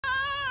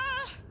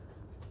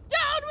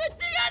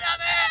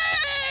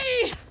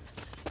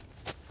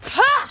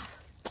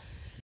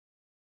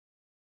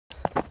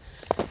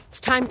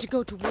time to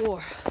go to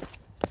war.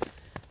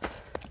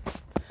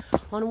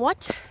 On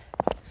what?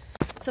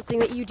 Something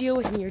that you deal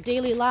with in your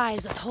daily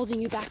lives that's holding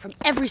you back from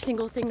every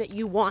single thing that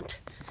you want.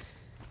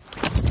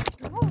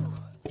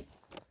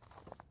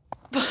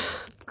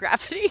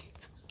 Gravity?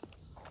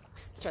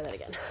 Let's try that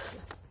again.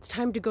 It's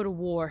time to go to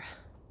war.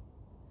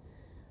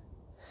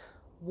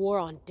 War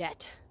on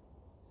debt.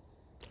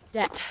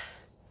 Debt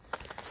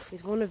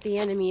is one of the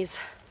enemies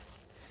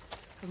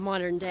of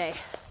modern day.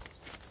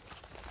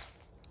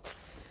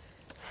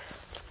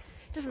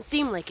 It doesn't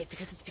seem like it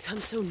because it's become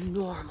so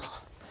normal.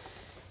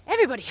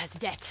 Everybody has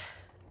debt.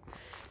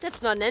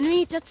 Debt's not an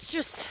enemy, that's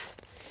just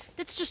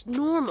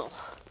normal.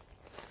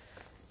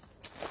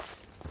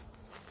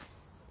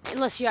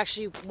 Unless you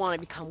actually want to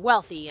become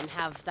wealthy and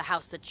have the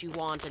house that you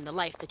want and the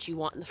life that you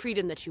want and the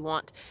freedom that you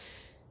want,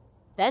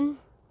 then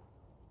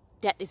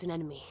debt is an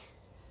enemy.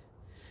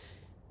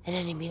 An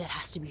enemy that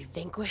has to be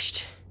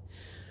vanquished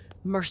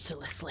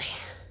mercilessly.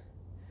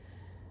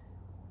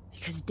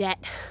 Because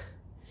debt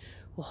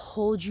will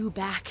hold you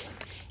back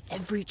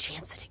every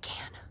chance that it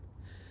can.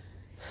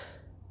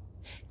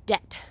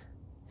 Debt.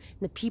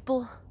 And the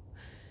people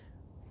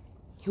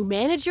who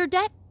manage your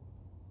debt,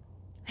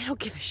 they don't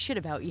give a shit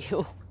about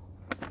you.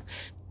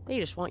 They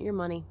just want your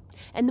money.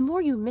 And the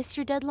more you miss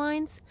your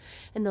deadlines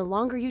and the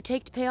longer you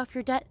take to pay off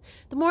your debt,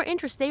 the more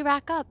interest they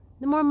rack up.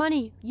 The more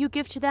money you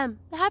give to them,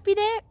 the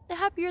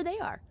happier they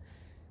are.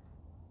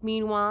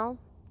 Meanwhile,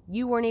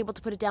 you weren't able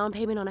to put a down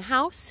payment on a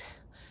house.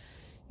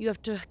 You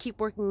have to keep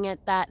working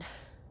at that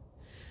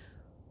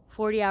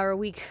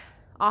 40-hour-a-week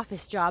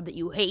office job that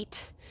you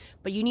hate,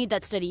 but you need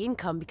that steady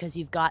income because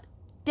you've got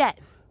debt.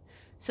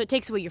 So it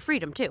takes away your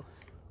freedom too.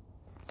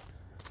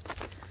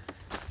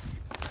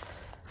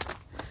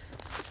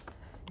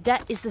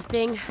 Debt is the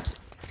thing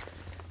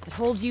that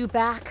holds you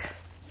back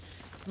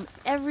from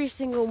every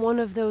single one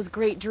of those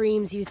great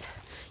dreams you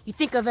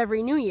think of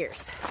every New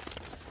Year's.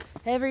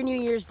 Every New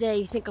Year's Day,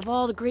 you think of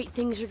all the great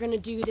things you're going to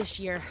do this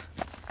year.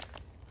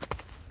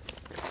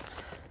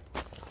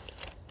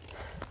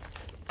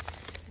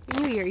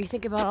 Every New Year, you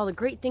think about all the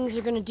great things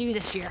you're going to do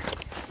this year.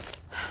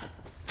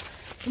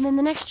 And then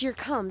the next year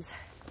comes.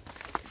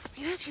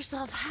 You ask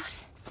yourself,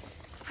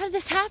 how did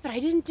this happen? I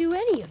didn't do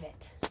any of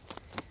it.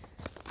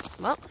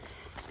 Well,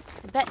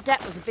 I bet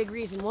debt was a big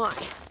reason why.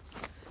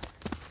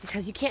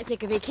 Because you can't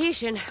take a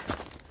vacation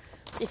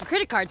if your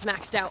credit card's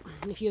maxed out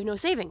and if you have no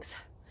savings.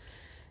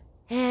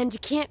 And you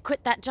can't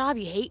quit that job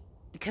you hate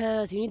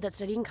because you need that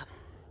steady income.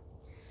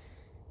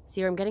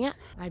 See where I'm getting at?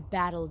 I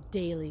battle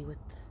daily with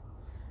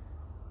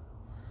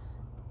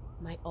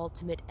my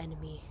ultimate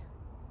enemy,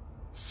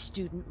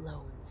 student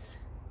loans.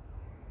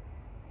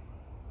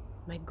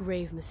 My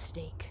grave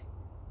mistake.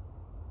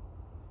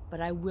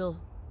 But I will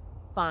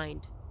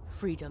find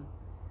freedom.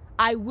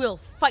 I will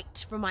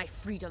fight for my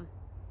freedom.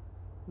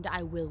 And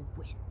I will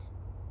win.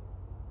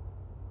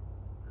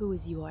 Who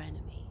is your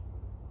enemy?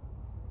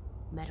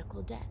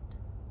 Medical debt?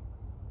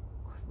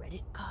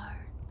 Credit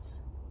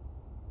cards?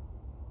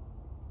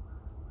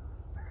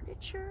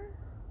 Furniture?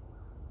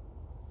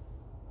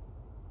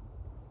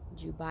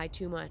 Did you buy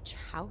too much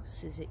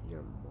house? Is it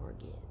your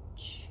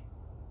mortgage?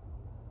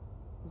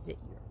 Is it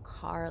your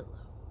car loan?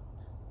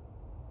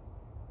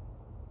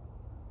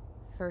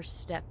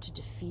 First step to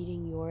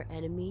defeating your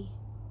enemy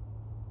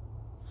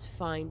is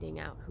finding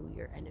out who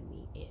your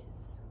enemy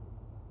is.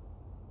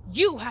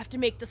 You have to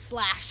make the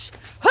slash.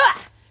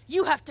 Ha!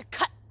 You have to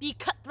be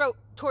cutthroat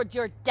towards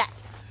your debt.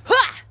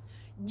 Ha!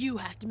 You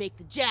have to make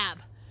the jab.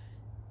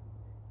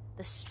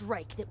 The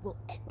strike that will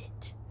end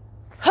it.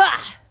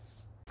 Ha!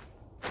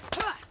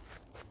 Ha!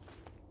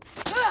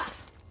 Ha!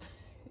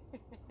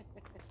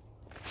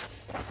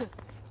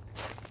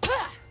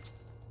 Ha!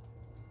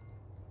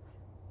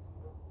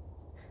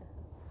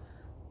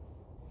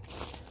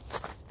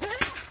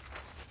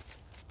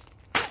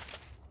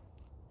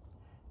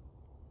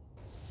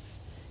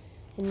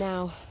 And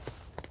now,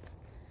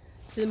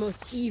 to the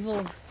most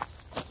evil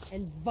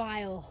and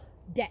vile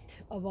debt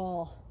of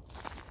all.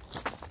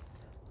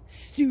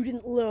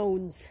 Student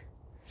loans.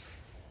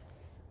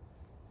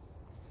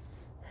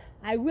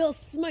 I will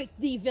smite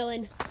thee,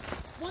 villain,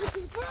 once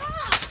and for all!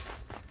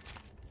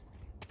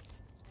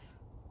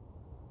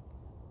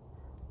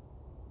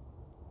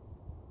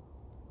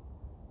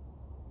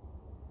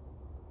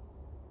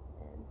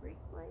 And break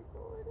my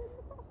sword in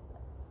the process.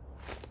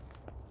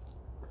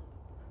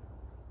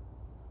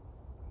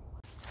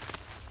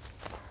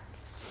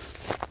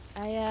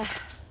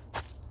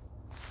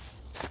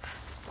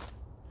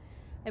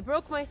 I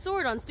broke my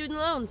sword on student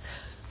loans.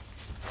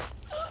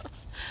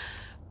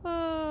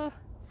 I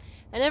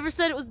never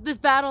said it was this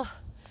battle.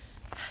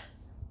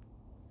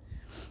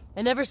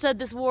 I never said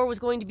this war was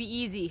going to be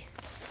easy. In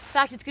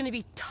fact, it's going to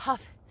be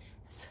tough.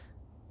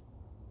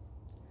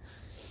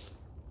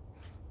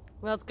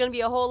 Well, it's going to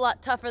be a whole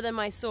lot tougher than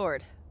my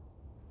sword.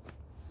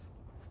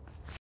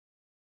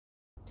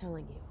 I'm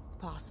telling you, it's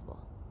possible.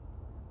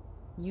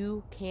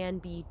 You can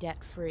be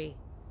debt-free.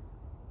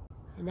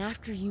 And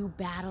after you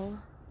battle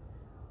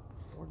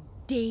for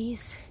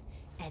days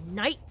and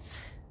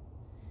nights,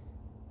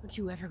 don't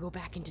you ever go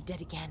back into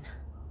debt again.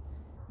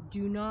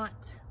 Do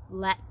not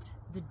let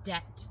the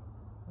debt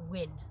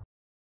win.